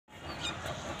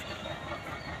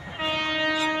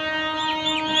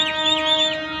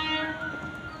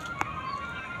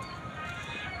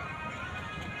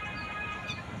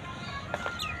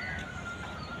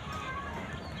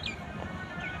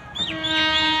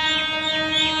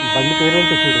బండి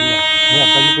పేరేంటి చూడు,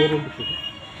 బండి పేరేంటి చూడు.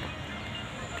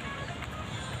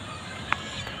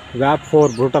 WAP4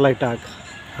 brutal attack.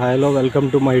 Hello, welcome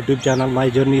to my YouTube channel, My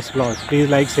Journeys Vlogs. Please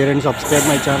like, share and subscribe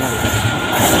my channel.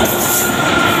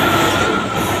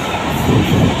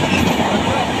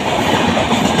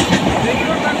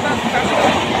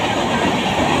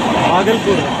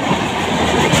 Bhagalpur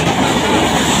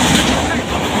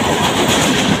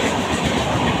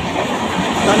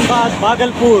Dhanbad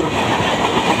Bhagalpur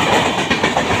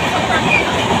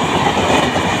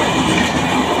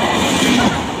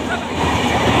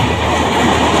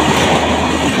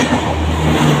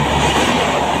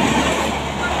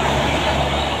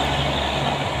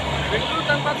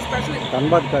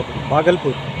Dhanbad का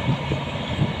भागलपुर